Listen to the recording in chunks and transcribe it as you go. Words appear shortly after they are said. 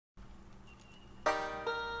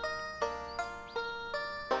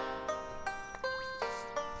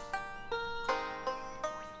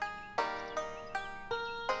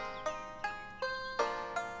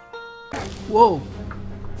Whoa!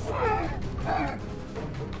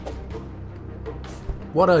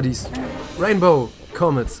 What are these? Rainbow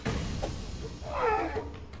comets.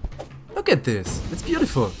 Look at this. It's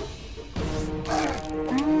beautiful.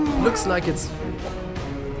 Looks like it's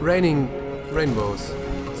raining rainbows.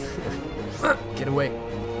 Get away.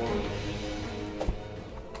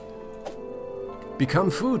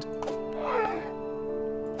 Become food.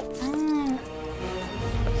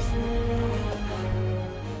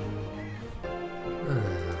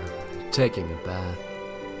 Taking a bath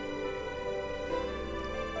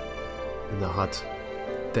in the hot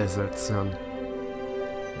desert sun.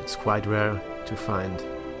 It's quite rare to find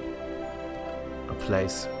a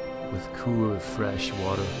place with cool, fresh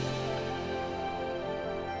water.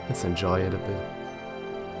 Let's enjoy it a bit.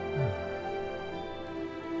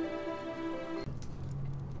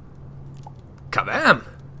 Kabam!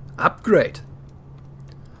 Upgrade!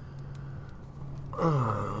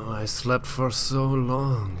 Oh, I slept for so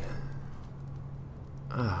long.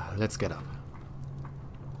 Let's get up.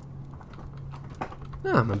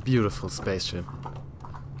 My beautiful spaceship.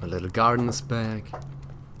 My little garden is back.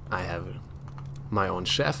 I have my own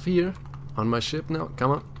chef here on my ship now.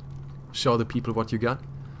 Come on, show the people what you got.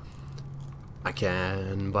 I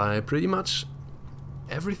can buy pretty much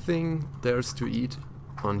everything there's to eat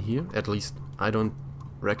on here. At least I don't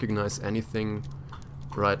recognize anything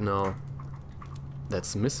right now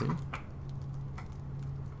that's missing.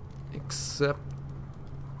 Except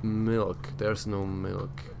milk. There's no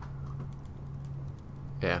milk.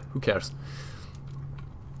 Yeah, who cares?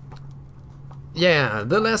 Yeah,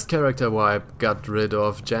 the last character wipe got rid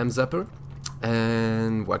of Jam Zapper.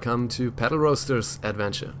 And welcome to Paddle Roaster's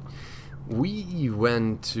adventure. We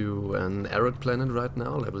went to an arid planet right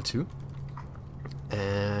now, level 2.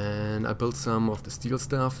 And I built some of the steel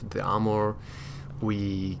stuff, the armor.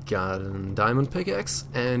 We got a diamond pickaxe,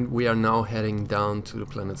 and we are now heading down to the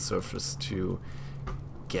planet's surface to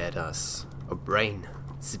get us a brain.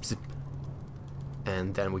 Zip zip.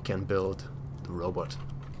 And then we can build the robot.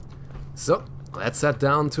 So, let's head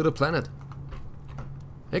down to the planet.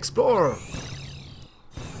 Explore!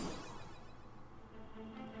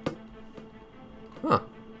 Huh.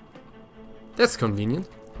 That's convenient.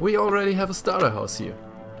 We already have a starter house here.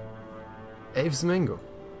 Aves Mango.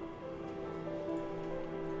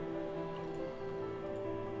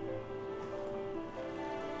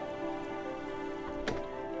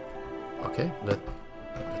 Okay,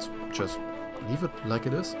 let's just leave it like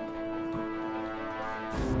it is.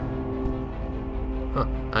 Huh,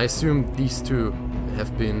 I assume these two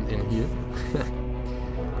have been in here.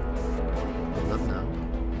 Not now.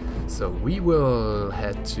 So we will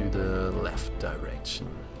head to the left direction.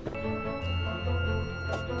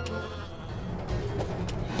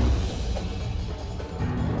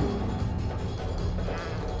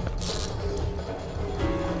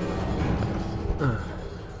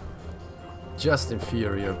 Just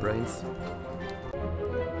inferior brains.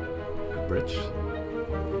 A bridge.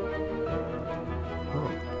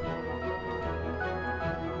 Oh.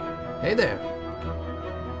 Hey there!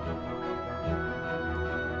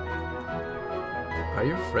 Are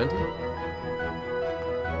you friendly?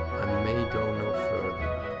 I may go no further.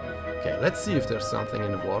 Okay, let's see if there's something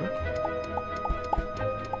in the water.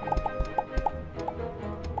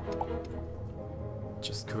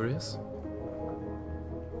 Just curious.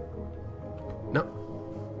 No,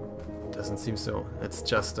 doesn't seem so. It's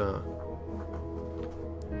just to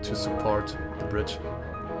support the bridge.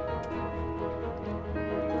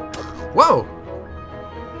 Whoa!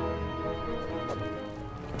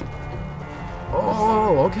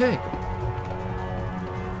 Oh, okay.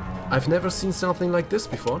 I've never seen something like this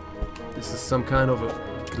before. This is some kind of a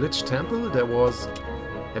glitch temple. There was...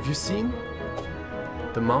 Have you seen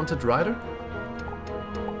the mounted rider?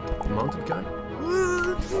 The mounted guy?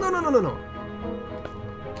 No, no, no, no, no.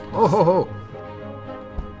 Oh ho ho!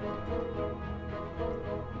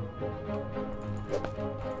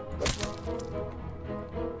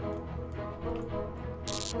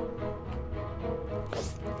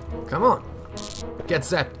 Come on! Get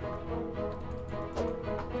zapped!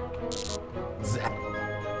 Zap!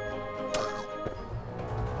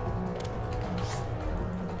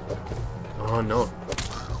 Oh no!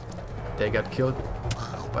 They got killed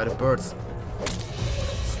by the birds.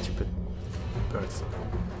 Stupid birds.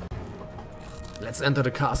 Let's enter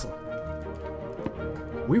the castle.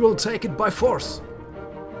 We will take it by force.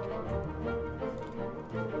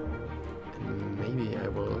 And maybe I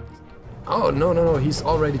will... Oh, no, no, no, he's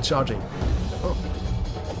already charging. Oh.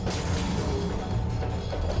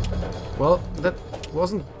 Well, that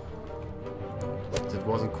wasn't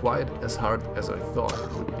quite as hard as I thought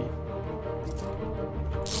it would be.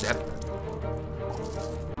 Zap.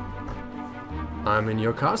 I'm in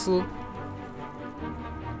your castle.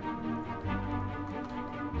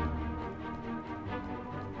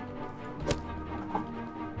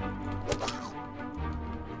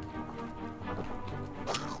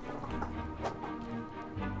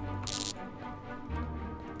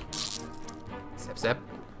 Zap zap.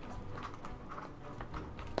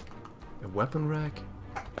 A weapon rack.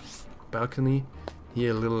 Balcony.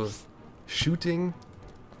 Here little shooting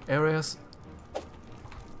areas.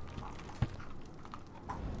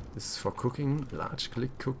 This is for cooking. Large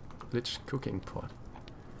glitch cooking pot.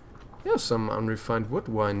 Yeah, some unrefined wood.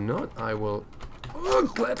 Why not? I will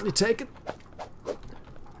gladly take it.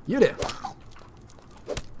 You there.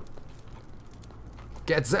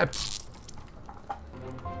 Get zapped.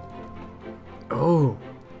 Oh,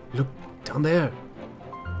 look down there.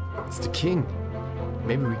 It's the king.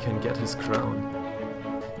 Maybe we can get his crown.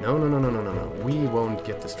 No. We won't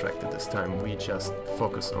get distracted this time. We just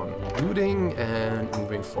focus on looting and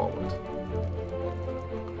moving forward.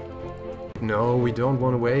 No, we don't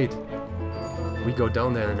want to wait. We go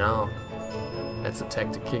down there now. Let's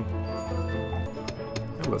attack the king.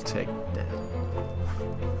 I will take that.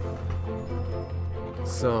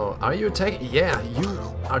 So, are you attacking? Yeah, you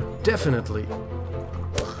are definitely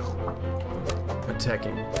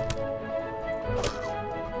attacking.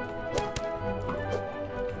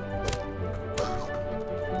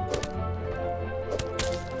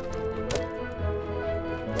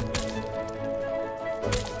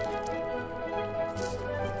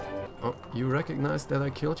 Oh, you recognize that I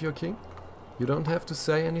killed your king? You don't have to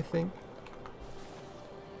say anything?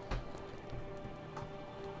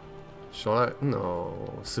 Shall I?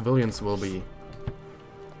 No, civilians will be...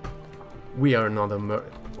 We are not a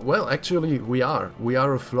well, actually, we are. We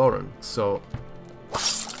are a Floran, so...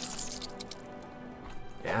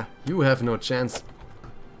 Yeah, you have no chance.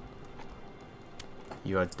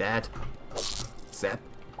 You are dead. Zap.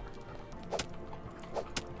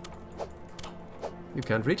 You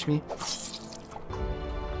can't reach me.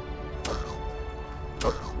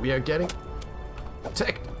 Oh, we are getting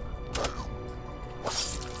attacked.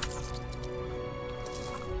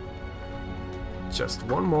 Just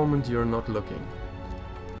one moment, you're not looking.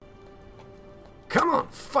 Come on,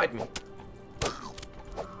 fight me!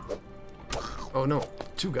 Oh no,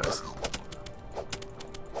 two guys.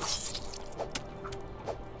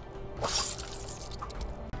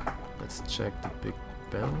 Let's check the big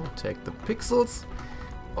bell, take the pixels,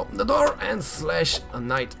 open the door and slash a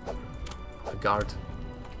knight. A guard.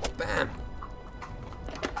 Bam!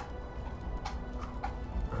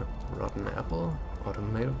 Rotten apple,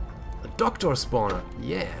 automated. A doctor spawner,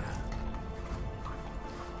 yeah!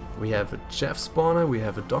 We have a chef spawner, we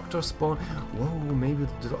have a doctor spawner. Whoa, maybe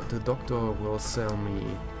the doctor will sell me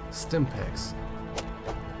stim packs.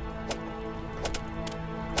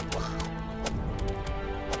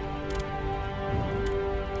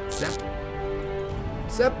 Zap!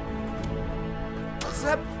 Zap!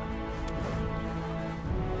 Zap!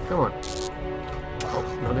 Come on.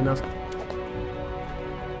 Oh, not enough.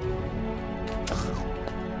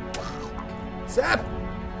 Zap!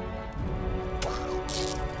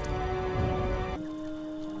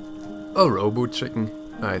 A robo chicken.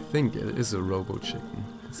 I think it is a robo chicken.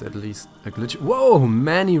 It's at least a glitch. Whoa,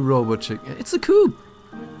 many robo chicken. It's a coop.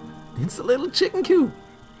 It's a little chicken coop.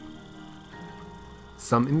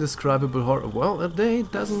 Some indescribable horror. Well, that day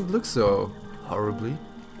doesn't look so horribly.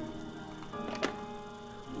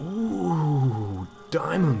 Ooh,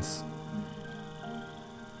 diamonds.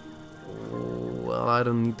 Well, I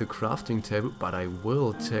don't need the crafting table, but I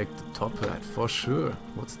will take the top hat for sure.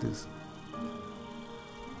 What's this?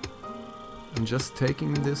 I'm just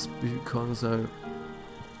taking this because I...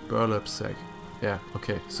 Burlap sack. Yeah,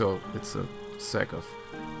 okay, so it's a sack of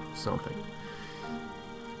something.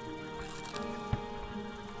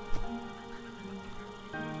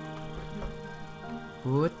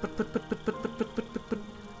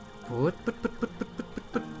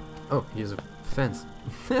 Oh, here's a fence.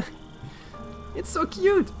 It's so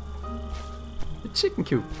cute! A chicken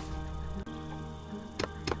coop.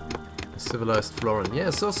 A civilized Floran. Yeah,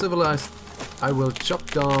 so civilized. I will chop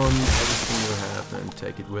down everything you have and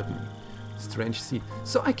take it with me. Strange seed.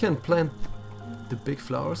 So I can plant the big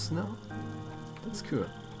flowers now? That's cool.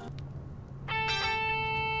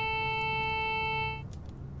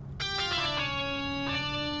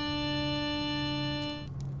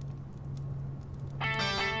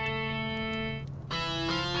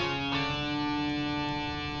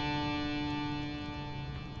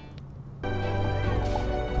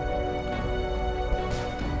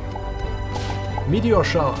 Meteor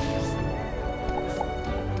shower.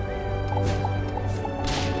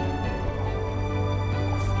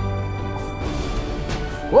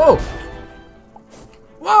 Whoa!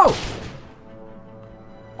 Whoa!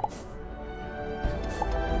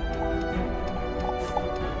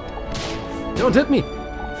 Don't hit me!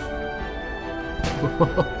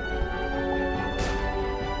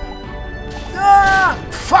 Ah!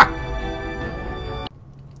 Fuck!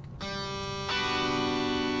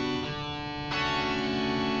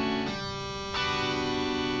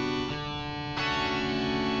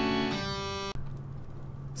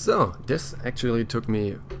 So, this actually took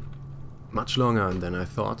me much longer than I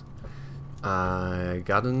thought. I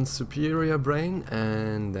got a superior brain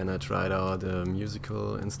and then I tried out a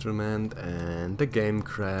musical instrument and the game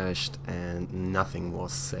crashed and nothing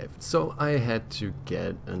was saved. So I had to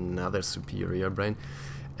get another superior brain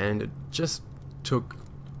and it just took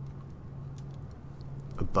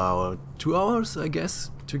about 2 hours, I guess,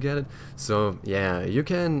 to get it. So yeah, you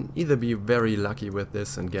can either be very lucky with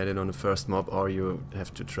this and get it on the first mob, or you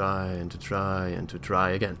have to try and to try and to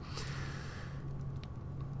try again.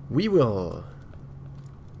 We will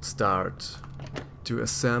start to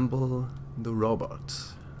assemble the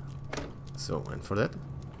robot. So, and for that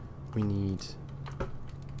we need...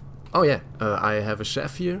 Oh yeah, I have a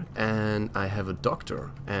chef here and I have a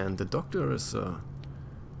doctor, and the doctor is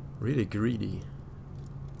really greedy.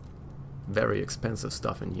 Very expensive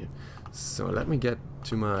stuff in here. So let me get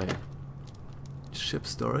to my ship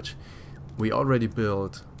storage. We already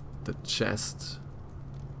built the chest,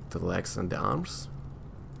 the legs and the arms.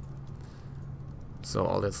 So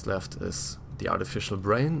all that's left is the artificial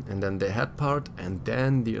brain and then the head part and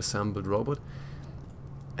then the assembled robot.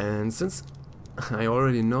 And since I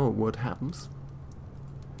already know what happens,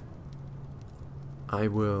 I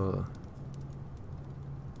will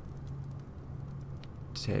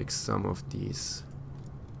take some of these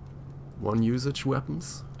one usage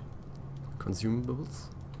weapons, consumables.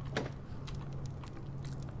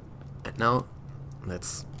 And now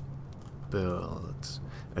let's build.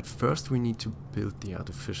 At first we need to build the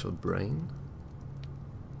artificial brain.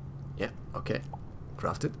 Yeah, okay,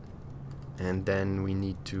 craft it. And then we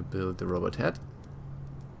need to build the robot head.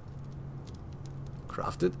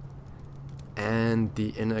 Craft it. And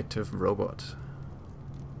the inactive robot.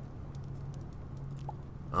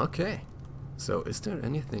 Okay, so is there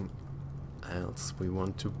anything else we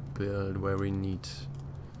want to build where we need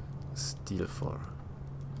steel for?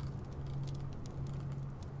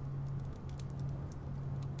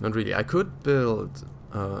 Not really. I could build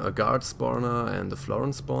a guard spawner and a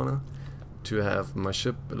Florence spawner to have my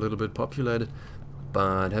ship a little bit populated,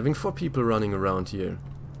 but having 4 people running around here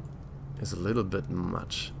is a little bit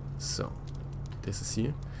much. So, this is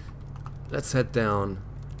here. Let's head down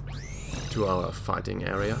to our fighting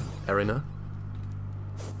arena.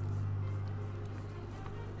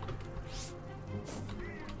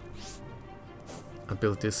 I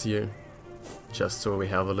built this here just so we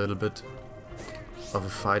have a little bit of a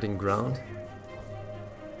fighting ground.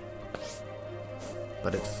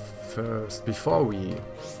 But at first, before we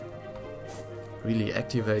really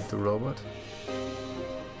activate the robot,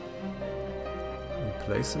 we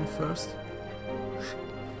place him first.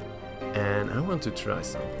 And I want to try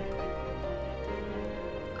something.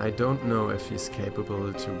 I don't know if he's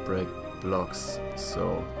capable to break blocks,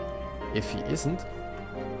 so if he isn't,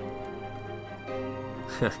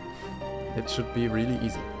 it should be really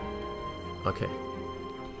easy. Okay,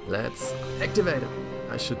 let's activate him.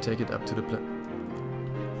 I should take it up to the planet.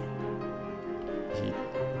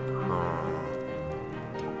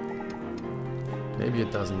 Maybe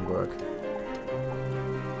it doesn't work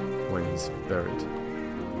when he's buried.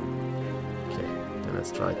 Okay, then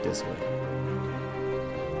let's try it this way.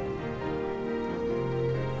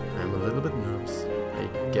 I'm a little bit nervous.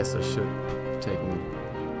 I guess I should have taken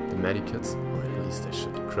the medikits, or at least I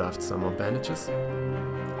should craft some more bandages.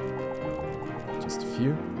 Just a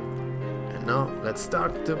few. And now let's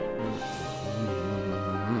start the...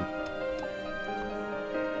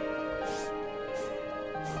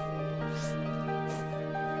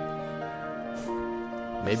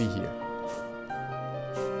 Maybe here.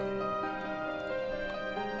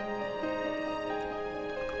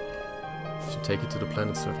 Should take it to the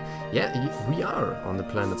planet's surface. Yeah, we are on the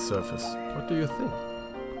planet's surface. What do you think?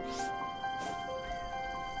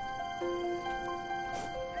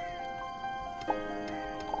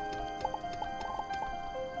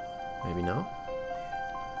 Maybe now?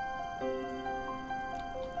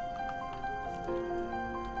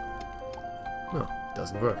 No,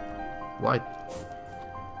 doesn't work. Why?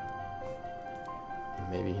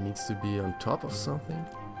 Maybe he needs to be on top of something?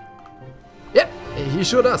 Yep, he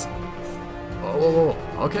sure does. Oh, whoa, whoa,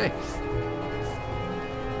 whoa. Okay.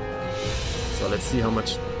 So let's see how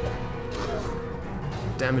much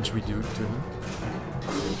damage we do to him.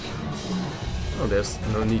 Oh, there's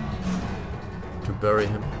no need to bury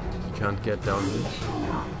him. He can't get down here.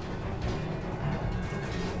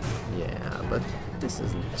 Yeah, but this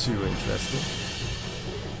isn't too interesting.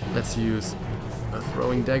 Let's use a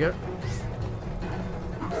throwing dagger.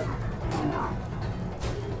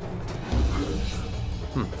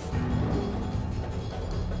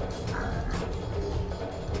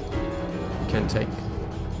 Can take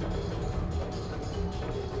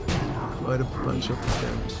quite a bunch of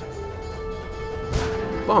damage.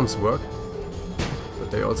 Bombs work,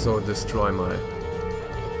 but they also destroy my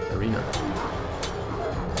arena.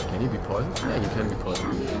 Can he be poisoned? Yeah, he can be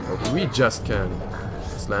poisoned. But we just can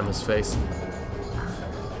slam his face.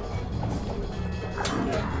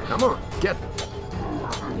 Come on, get!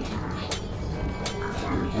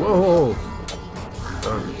 Whoa!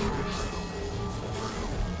 Burn.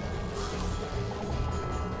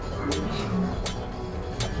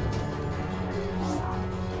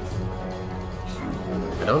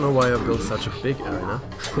 I don't know why I built such a big arena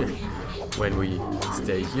when we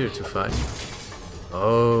stay here to fight.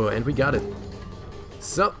 Oh, and we got it.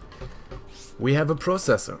 So, we have a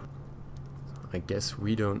processor. I guess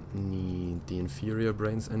we don't need the inferior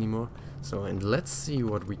brains anymore. So, and let's see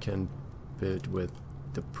what we can build with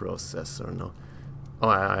the processor now. Oh,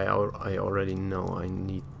 I already know I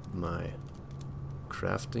need my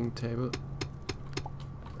crafting table.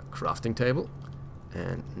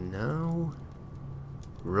 And now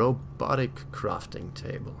robotic crafting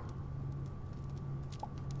table.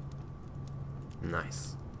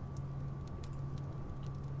 Nice.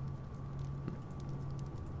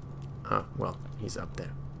 Ah, well, he's up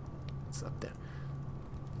there. It's up there.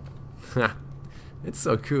 Ha! It's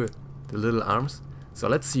so cool. The little arms. So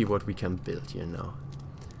let's see what we can build here now.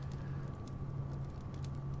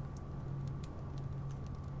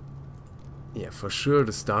 Yeah, for sure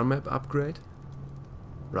the star map upgrade.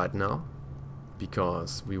 Right now.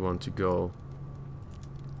 Because we want to go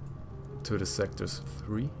to the sectors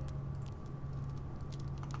 3.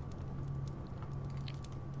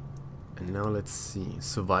 And now let's see.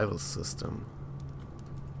 Survival system.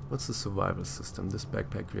 What's the survival system? This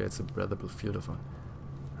backpack creates a breathable field of...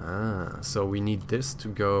 Ah, so we need this to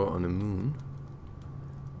go on the moon.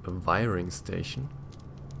 A wiring station.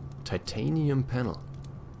 Titanium panel.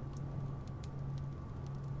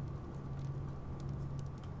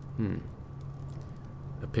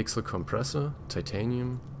 A pixel compressor,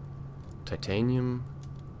 titanium.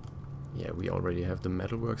 Yeah, we already have the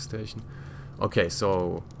metal workstation. Okay,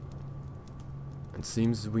 so it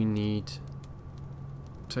seems we need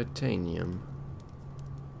titanium.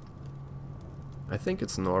 I think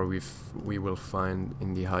it's an ore we will find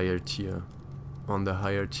in the higher tier, on the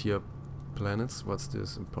higher tier planets. What's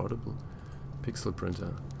this? A portable pixel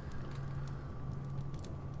printer.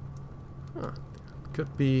 Ah,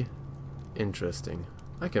 could be interesting.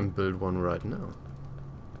 I can build one right now.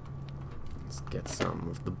 Let's get some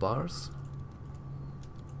of the bars.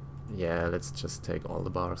 Yeah, let's just take all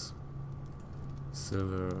the bars.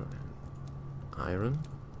 Silver and iron.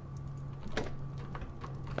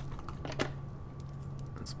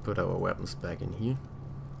 Let's put our weapons back in here.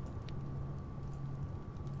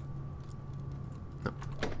 No.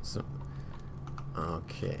 So,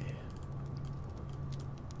 okay.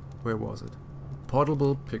 Where was it?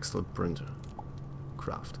 Portable pixel printer.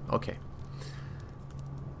 Craft. Okay.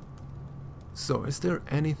 So, is there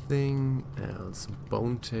anything else?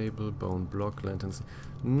 Bone table, bone block, lanterns?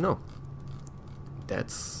 No.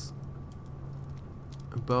 That's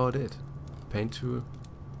about it. Paint tool.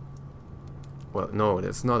 Well, no,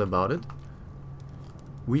 that's not about it.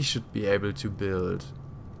 We should be able to build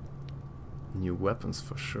new weapons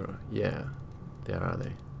for sure. Yeah, there are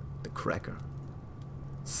they. The cracker.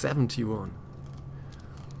 71.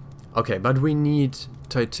 Okay, but we need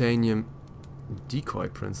titanium decoy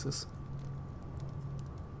princess.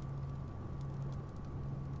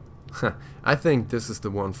 I think this is the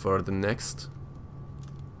one for the next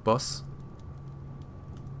boss.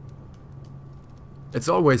 It's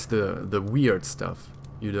always the weird stuff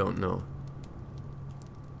you don't know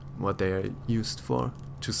what they are used for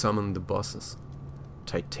to summon the bosses.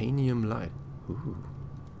 Titanium light. Ooh.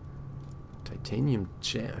 Titanium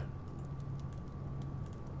chair.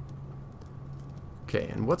 Okay,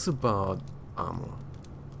 and what's about armor?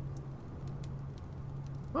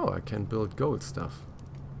 Oh, I can build gold stuff.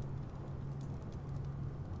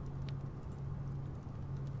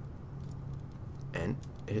 And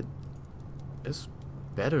it is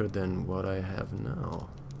better than what I have now.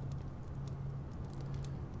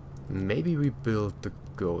 Maybe we build the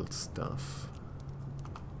gold stuff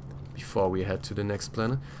before we head to the next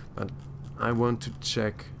planet, but I want to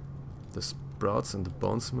check The sprouts and the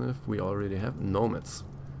bonesmith we already have. Nomads.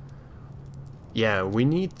 Yeah, we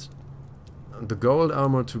need the gold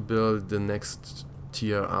armor to build the next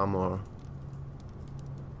tier armor.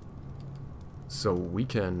 So we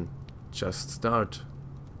can just start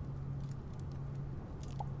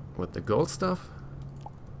with the gold stuff.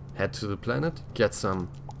 Head to the planet, get some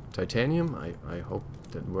titanium. I hope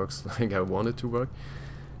that works like I want it to work.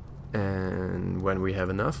 And when we have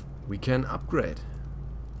enough, we can upgrade.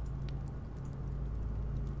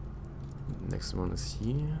 Next one is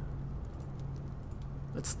here.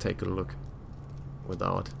 Let's take a look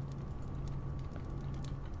without.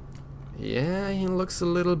 Yeah, he looks a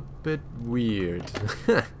little bit weird.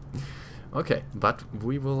 Okay, but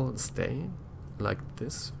we will stay like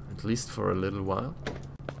this, at least for a little while.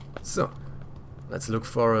 So, let's look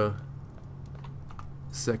for a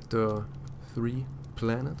Sector 3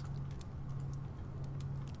 planet.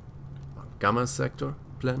 Gamma Sector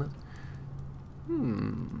planet.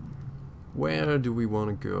 Where do we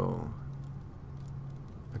want to go?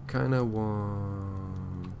 I kinda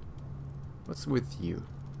want... What's with you?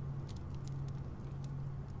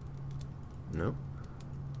 Nope.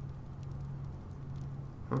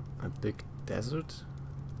 Oh, a big desert.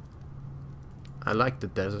 I like the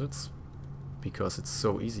deserts because it's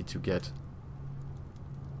so easy to get.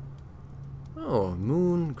 Oh,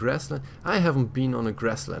 moon, grassland. I haven't been on a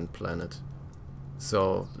grassland planet,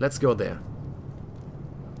 so let's go there.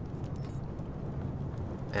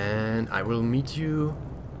 And I will meet you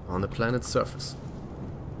on the planet's surface.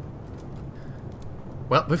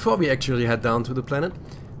 Well, before we actually head down to the planet,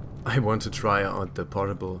 I want to try out the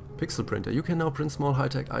portable pixel printer. You can now print small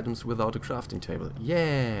high-tech items without a crafting table.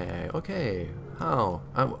 Yeah, okay. How?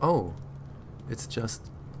 Oh, it's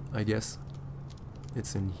just, I guess,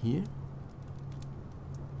 it's in here.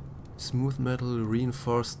 Smooth metal,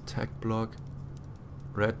 reinforced tech block,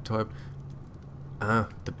 red toy. Ah,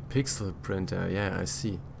 the pixel printer, yeah, I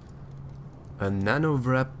see. A nano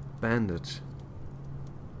wrap bandage.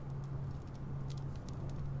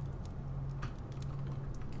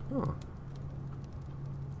 Oh.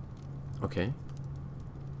 Okay.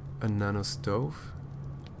 A nano stove.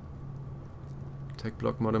 Tech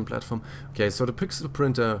block modern platform. Okay, so the pixel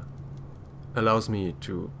printer allows me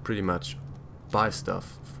to pretty much buy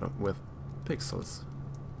stuff with pixels.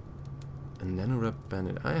 A nano wrap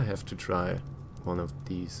bandage. I have to try one of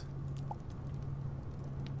these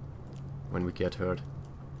when we get hurt.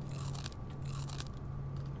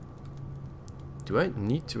 Do I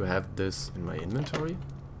need to have this in my inventory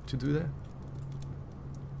to do that?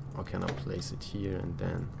 Or can I place it here and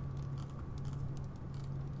then?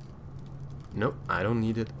 Nope, I don't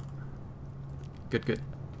need it. Good, good.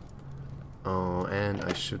 Oh, and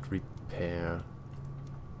I should repair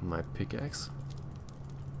my pickaxe.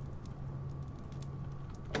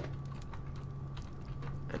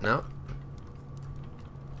 And now,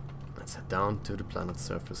 let's head down to the planet's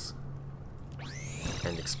surface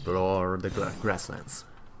and explore the grasslands.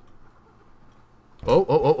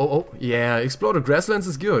 Oh, yeah, explore the grasslands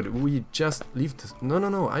is good. We just leave this.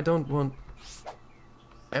 No, I don't want.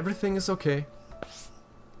 Everything is okay.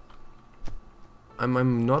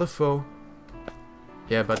 I'm not a foe.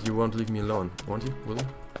 Yeah, but you won't leave me alone, won't you? Will you?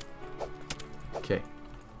 Okay.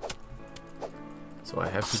 So I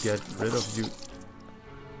have to get rid of you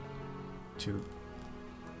to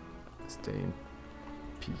stay in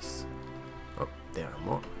peace. Oh, there are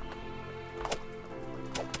more.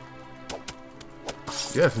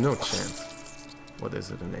 You have no chance. What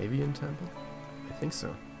is it, an avian temple? I think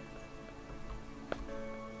so.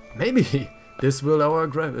 Maybe this will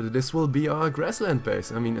be our grassland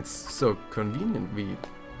base. I mean, it's so convenient. We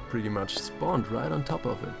pretty much spawned right on top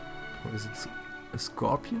of it. What is it? A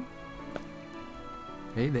scorpion?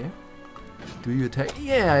 Hey there. Do you attack?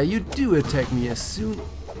 Yeah, you do attack me as soon.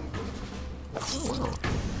 Oh wow.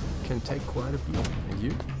 Can take quite a beat. And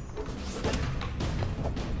you?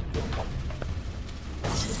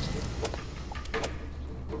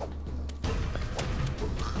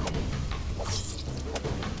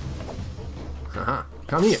 Haha,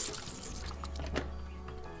 come here.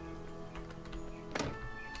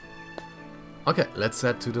 Okay, let's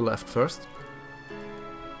head to the left first.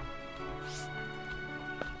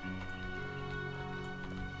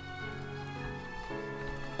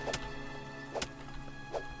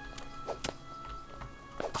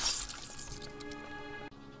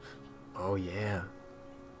 Oh yeah,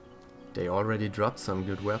 they already dropped some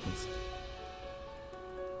good weapons.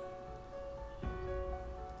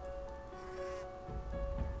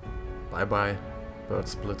 Bye bye, bird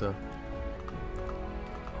splitter.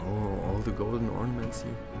 Oh, all the golden ornaments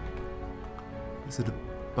here. Is it a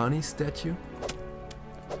bunny statue?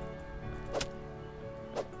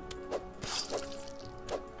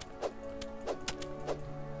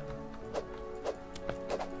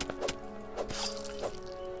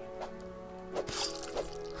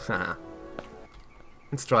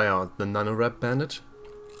 Let's try out the nano wrap bandage.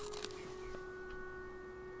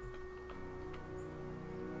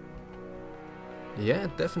 Yeah,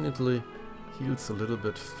 it definitely heals a little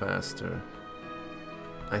bit faster.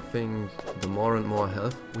 I think the more and more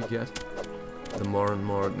health we get, the more and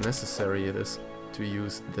more necessary it is to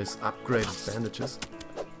use this upgraded bandages.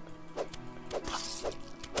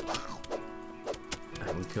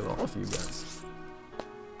 I will kill all of you guys.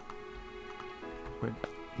 Wait,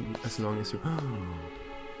 as long as you... a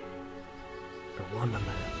Wonderland.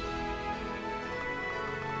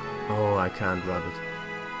 Oh, I can't rub it.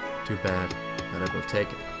 Too bad, but I will take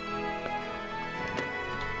it.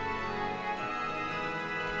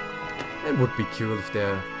 It would be cool if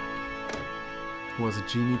there was a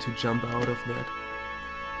genie to jump out of that.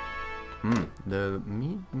 The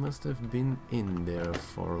meat must have been in there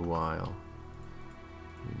for a while.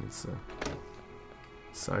 I mean, it's a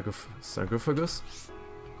sarcophagus?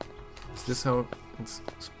 Is this how it's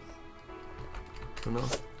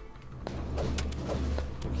pronounced?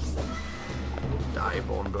 Die,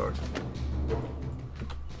 bone bird.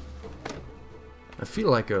 I feel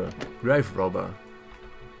like a grave robber.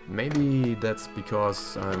 Maybe that's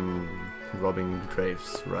because I'm robbing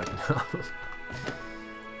graves right now.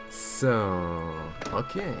 So,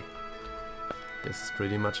 okay. This is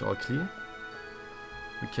pretty much all clear.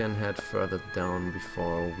 We can head further down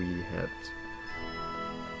before we head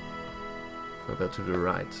further to the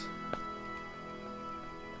right.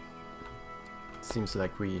 Seems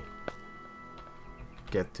like we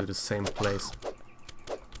get to the same place.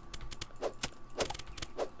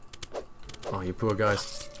 Oh, you poor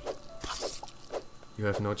guys. You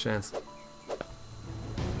have no chance.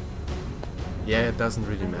 Yeah, it doesn't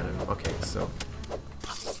really matter. Okay, so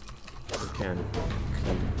we can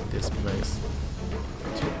clean this place.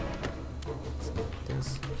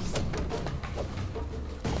 This.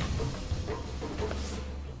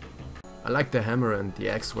 I like the hammer and the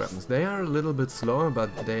axe weapons. They are a little bit slower, but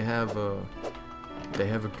they have a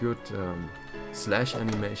good slash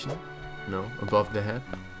animation. No, above the head.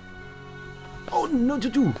 Oh, no to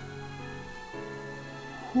do.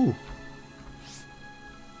 Whew.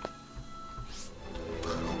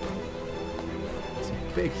 It's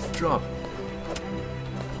a big drop.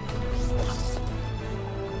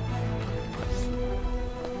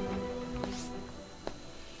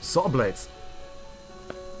 Saw blades.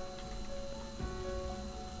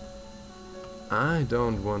 I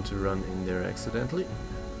don't want to run in there accidentally.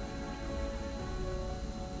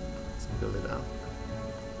 Let's build it up.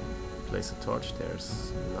 Place a torch.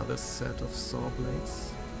 There's another set of saw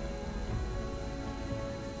blades.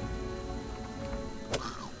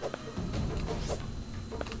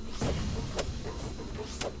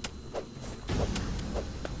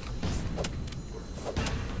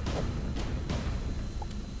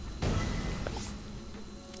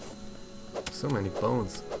 So many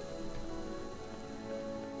bones.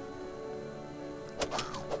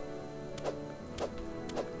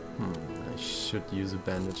 I should use a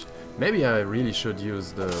bandage. Maybe I really should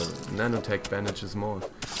use the nanotech bandages more.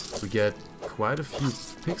 We get quite a few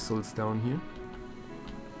pixels down here,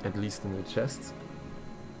 at least in the chests.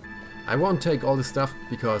 I won't take all the stuff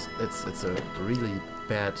because it's a really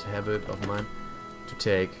bad habit of mine to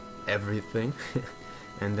take everything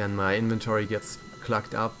and then my inventory gets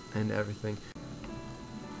clogged up and everything.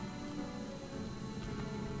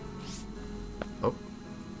 Oh.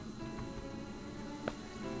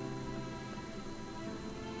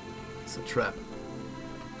 It's a trap.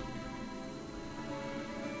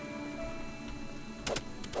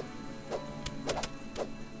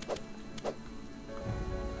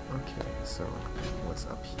 Okay, so what's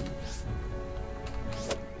up here?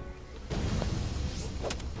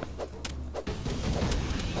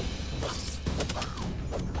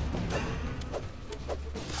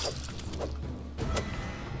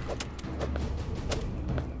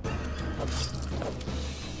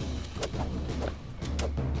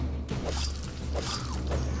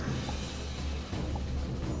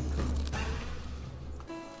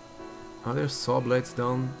 Are there saw blades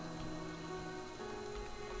down?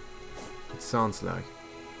 It sounds like.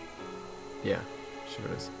 Yeah, sure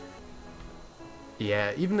is.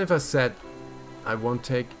 Yeah, even if I said I won't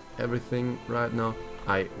take everything right now,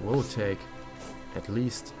 I will take at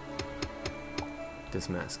least this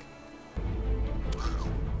mask.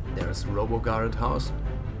 There's Robo-guarded house.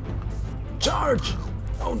 Charge!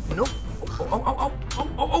 Oh no! Oh, oh, oh, oh, oh,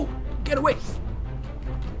 oh, oh! Get away!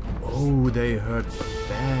 Oh, they hurt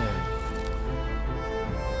bad.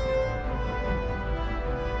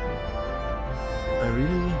 I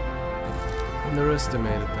really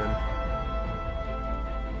underestimated them.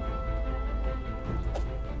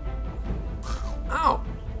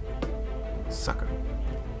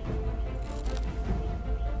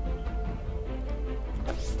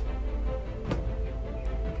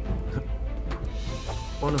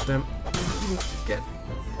 one of them didn't get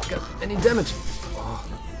any damage. Oh.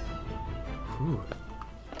 Whew.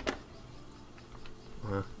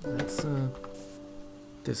 Well, that's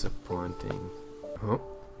disappointing. Oh,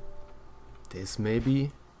 this may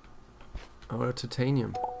be our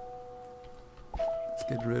titanium. Let's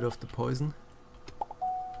get rid of the poison.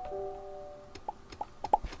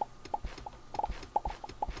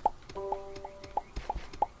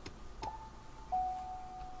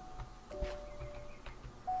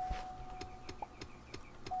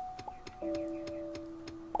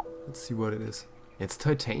 Let's see what it is. It's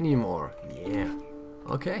titanium ore. Yeah.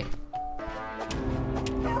 Okay.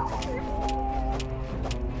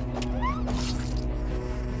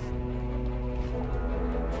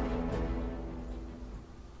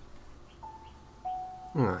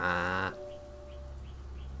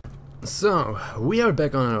 So, we are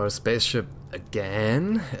back on our spaceship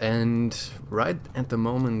again, and right at the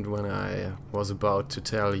moment when I was about to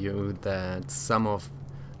tell you that some of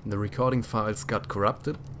the recording files got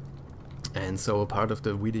corrupted, and so a part of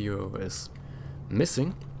the video is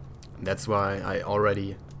missing. That's why I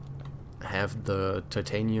already have the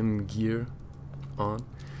titanium gear on.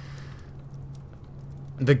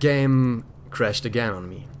 The game crashed again on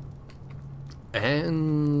me.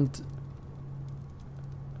 And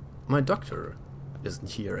my doctor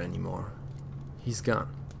isn't here anymore. He's gone.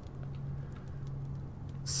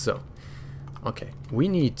 So, okay, we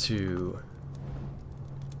need to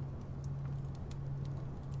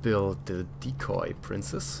build the decoy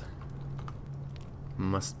princess.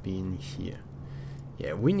 Must be in here.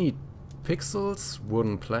 Yeah, we need pixels,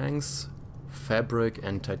 wooden planks, fabric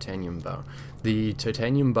and titanium bar. The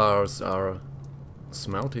titanium bars are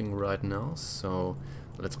smelting right now, so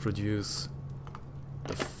let's produce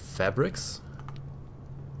the fabrics.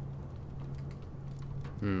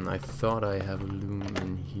 I thought I have a loom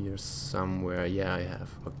in here somewhere. Yeah, I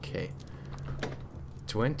have. Okay.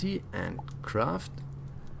 20 and craft.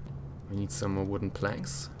 We need some more wooden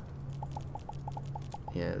planks.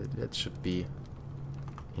 Yeah, that should be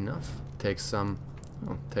enough. Take some,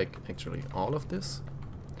 take actually all of this.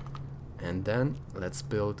 And then let's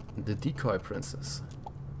build the decoy princess.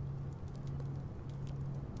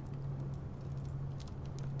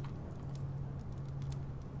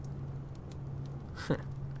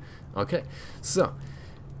 Okay, so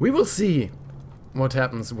we will see what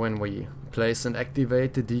happens when we place and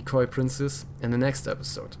activate the decoy princess in the next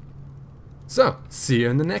episode. So, see you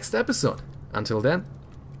in the next episode. Until then,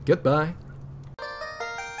 goodbye.